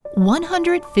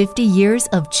150 years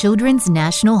of Children's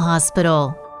National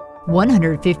Hospital.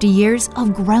 150 years of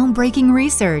groundbreaking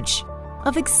research,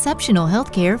 of exceptional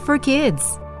healthcare for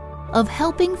kids, of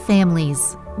helping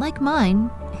families like mine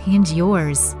and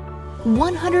yours.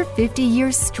 150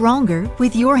 years stronger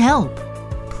with your help.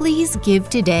 Please give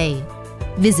today.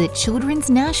 Visit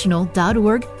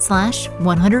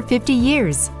childrensnational.org/150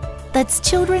 years. That's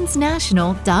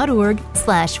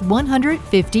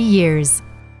childrensnational.org/150 years.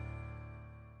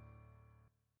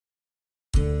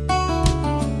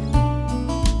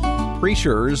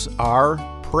 Preachers are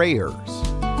prayers.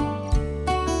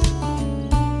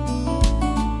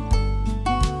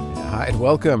 Hi, and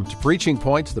welcome to Preaching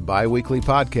Points, the bi-weekly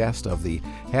podcast of the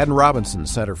Haddon Robinson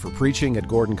Center for Preaching at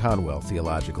Gordon Conwell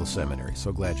Theological Seminary.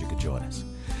 So glad you could join us.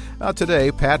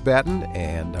 Today, Pat Batten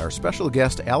and our special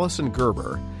guest, Allison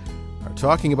Gerber, are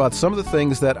talking about some of the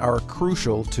things that are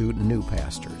crucial to new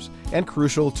pastors and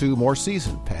crucial to more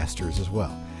seasoned pastors as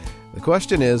well. The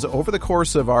question is, over the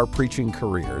course of our preaching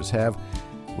careers, have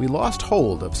we lost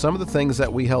hold of some of the things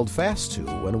that we held fast to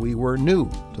when we were new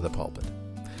to the pulpit?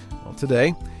 Well,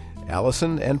 today,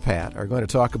 Allison and Pat are going to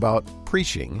talk about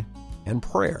preaching and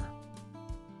prayer.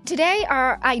 Today,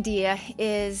 our idea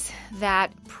is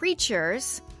that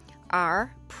preachers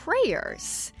are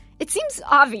prayers. It seems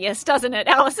obvious, doesn't it,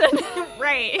 Allison?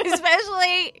 Right.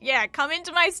 Especially, come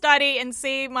into my study and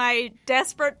see my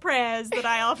desperate prayers that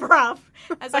I offer up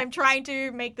as I'm trying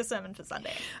to make the sermon for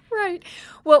Sunday. Right.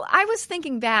 Well, I was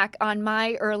thinking back on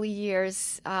my early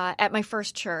years at my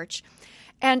first church,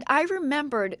 and I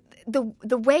remembered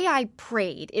the way I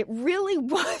prayed. It really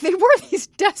was, they were these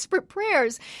desperate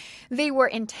prayers. They were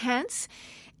intense.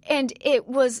 And it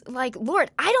was like, Lord,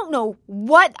 I don't know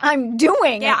what I'm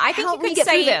doing. Yeah, I think Help you me could get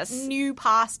through say this. New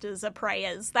pastors are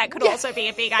prayers. That could also be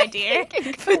a big idea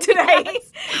for today.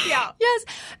 Yeah. Yes,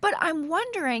 but I'm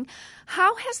wondering,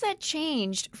 how has that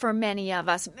changed for many of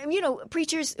us? You know,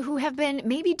 preachers who have been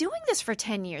maybe doing this for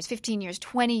 10 years, 15 years,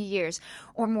 20 years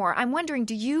or more. I'm wondering,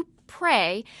 do you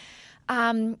pray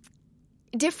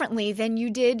differently than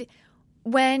you did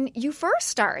when you first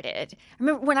started? I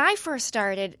remember when I first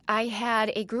started, I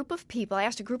had a group of people, I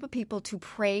asked a group of people to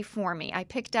pray for me. I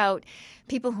picked out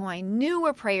people who I knew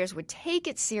were prayers, would take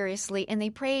it seriously, and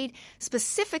they prayed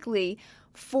specifically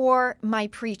for my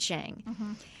preaching.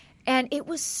 Mm-hmm. And it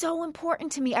was so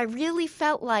important to me. I really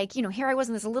felt like, here I was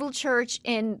in this little church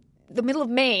in the middle of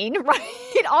Maine,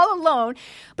 right, all alone.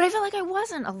 But I felt like I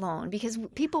wasn't alone because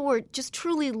people were just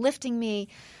truly lifting me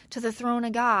to the throne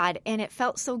of God, and it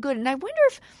felt so good. And I wonder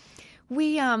if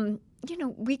we,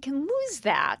 we can lose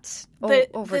that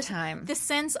over time. The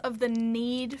sense of the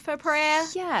need for prayer.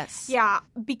 Yes. Yeah,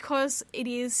 because it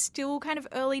is still kind of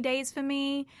early days for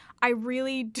me. I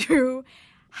really do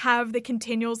have the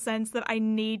continual sense that I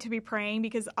need to be praying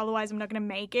because otherwise I'm not going to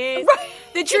make it. Right.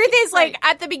 The truth is,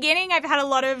 at the beginning, I've had a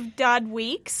lot of dud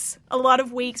weeks, a lot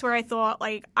of weeks where I thought,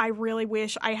 I really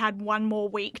wish I had one more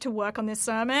week to work on this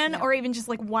sermon or even just,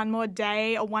 one more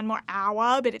day or one more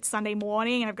hour, but it's Sunday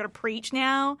morning and I've got to preach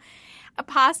now. A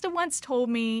pastor once told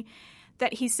me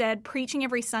that he said preaching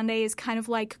every Sunday is kind of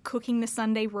like cooking the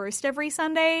Sunday roast every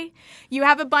Sunday. You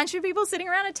have a bunch of people sitting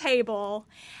around a table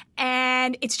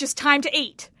and it's just time to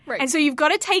eat. Right. And so you've got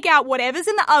to take out whatever's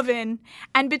in the oven,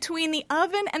 and between the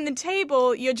oven and the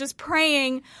table, you're just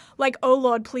praying oh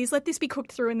Lord, please let this be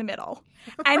cooked through in the middle.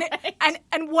 And right.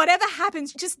 and whatever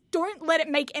happens, just don't let it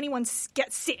make anyone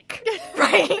get sick.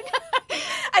 Right?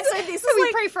 And so this is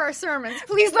we pray for our sermons.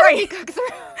 Please let it be cooked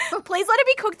through. Please let it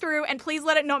be cooked through, and please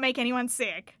let it not make anyone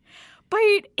sick. But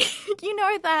you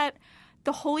know that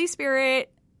the Holy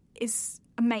Spirit is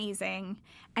amazing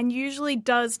and usually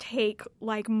does take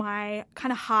my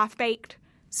kind of half-baked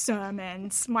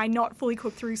sermons, my not fully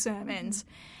cooked through sermons,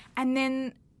 and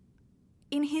then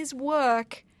in his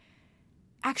work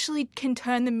actually can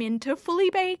turn them into fully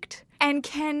baked and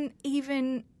can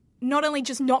even not only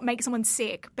just not make someone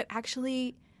sick, but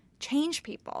actually change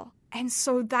people. And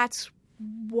so that's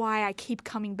why I keep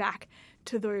coming back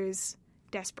to those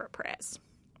desperate prayers.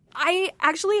 I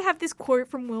actually have this quote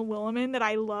from Will Willimon that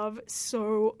I love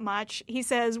so much. He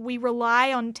says, "We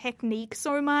rely on technique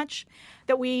so much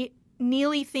that we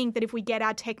nearly think that if we get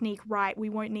our technique right, we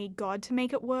won't need God to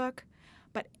make it work.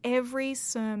 But every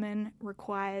sermon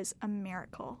requires a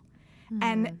miracle."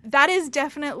 And that is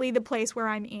definitely the place where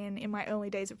I'm in my early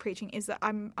days of preaching, is that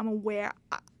I'm aware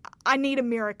I need a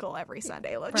miracle every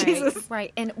Sunday, Lord Jesus.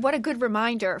 Right. And what a good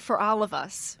reminder for all of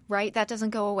us, right? That doesn't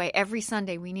go away. Every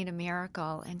Sunday we need a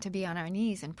miracle and to be on our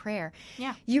knees in prayer.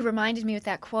 Yeah. You reminded me with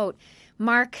that quote.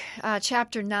 Mark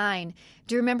chapter 9.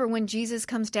 Do you remember when Jesus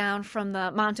comes down from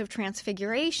the Mount of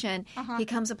Transfiguration? He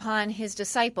comes upon his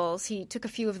disciples. He took a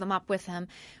few of them up with him,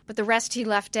 but the rest he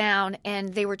left down,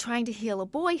 and they were trying to heal a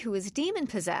boy who was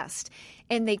demon-possessed,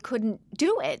 and they couldn't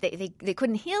do it. They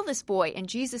couldn't heal this boy, and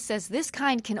Jesus says, this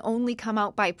kind can only come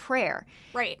out by prayer.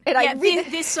 Right. And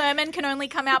this sermon can only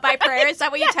come out by prayer. Is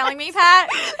that what you're telling me, Pat?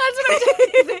 That's what I'm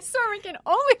saying. This sermon can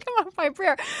only come out by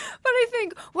prayer. But I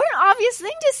think, what an obvious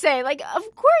thing to say. Like, of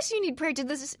course you need prayer.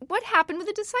 What happened with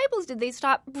the disciples? Did they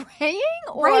stop praying?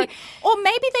 Right. Or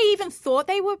maybe they even thought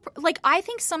they were, like, I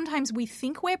think sometimes we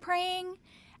think we're praying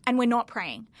and we're not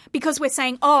praying because we're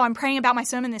saying, oh, I'm praying about my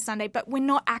sermon this Sunday, but we're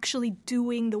not actually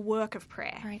doing the work of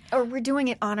prayer. Right. Or we're doing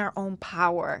it on our own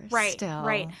power. Right. Still.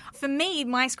 Right. For me,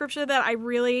 my scripture that I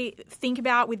really think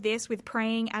about with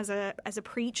praying as a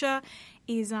preacher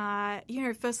is, 1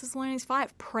 Thessalonians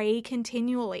 5, pray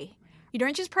continually. You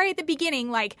don't just pray at the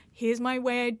beginning, like, here's my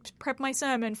way to prep my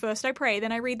sermon. First I pray,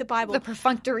 then I read the Bible. The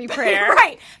perfunctory prayer.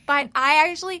 Right. But I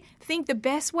actually think the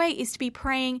best way is to be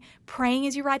praying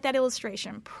as you write that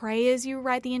illustration, pray as you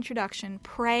write the introduction,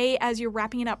 pray as you're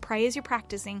wrapping it up, pray as you're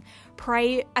practicing,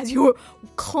 pray as you're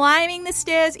climbing the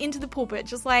stairs into the pulpit,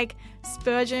 just like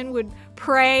Spurgeon would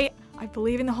pray, I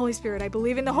believe in the Holy Spirit, I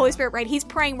believe in the Holy Spirit, right? He's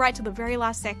praying right to the very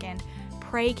last second.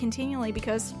 Pray continually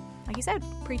because, like you said,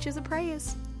 preachers are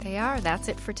prayers. They are. That's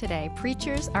it for today.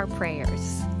 Preachers are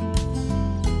prayers.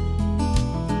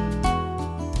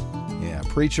 Yeah,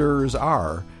 preachers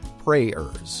are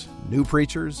prayers. New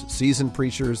preachers, seasoned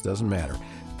preachers, doesn't matter.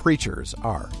 Preachers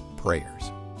are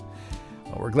prayers.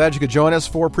 Well, we're glad you could join us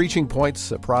for Preaching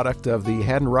Points, a product of the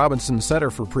Haddon Robinson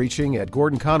Center for Preaching at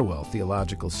Gordon Conwell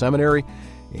Theological Seminary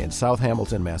in South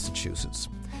Hamilton, Massachusetts.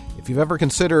 If you've ever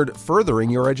considered furthering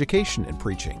your education in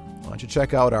preaching, why don't you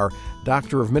check out our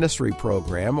Doctor of Ministry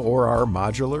program or our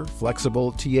modular,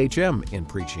 flexible THM in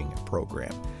Preaching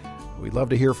program. We'd love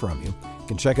to hear from you. You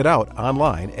can check it out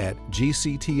online at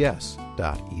gcts.edu.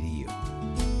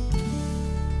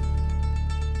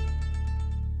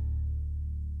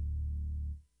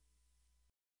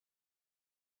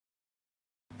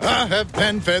 I have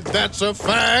PenFed, that's a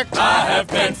fact. I have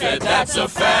PenFed, that's a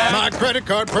fact. My credit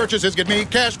card purchases get me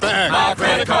cash back. My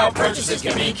credit card purchases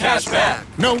get me cash back.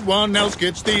 No one else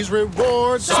gets these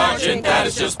rewards. Sergeant, that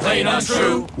is just plain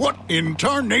untrue. What in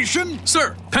tarnation?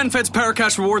 Sir, PenFed's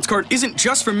Paracash Rewards Card isn't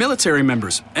just for military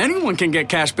members. Anyone can get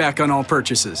cash back on all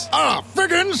purchases. Ah,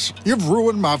 Figgins, you've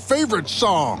ruined my favorite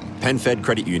song. PenFed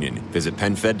Credit Union. Visit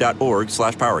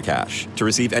penfed.org/powercash. To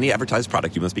receive any advertised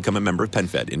product, you must become a member of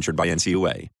PenFed, insured by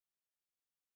NCUA.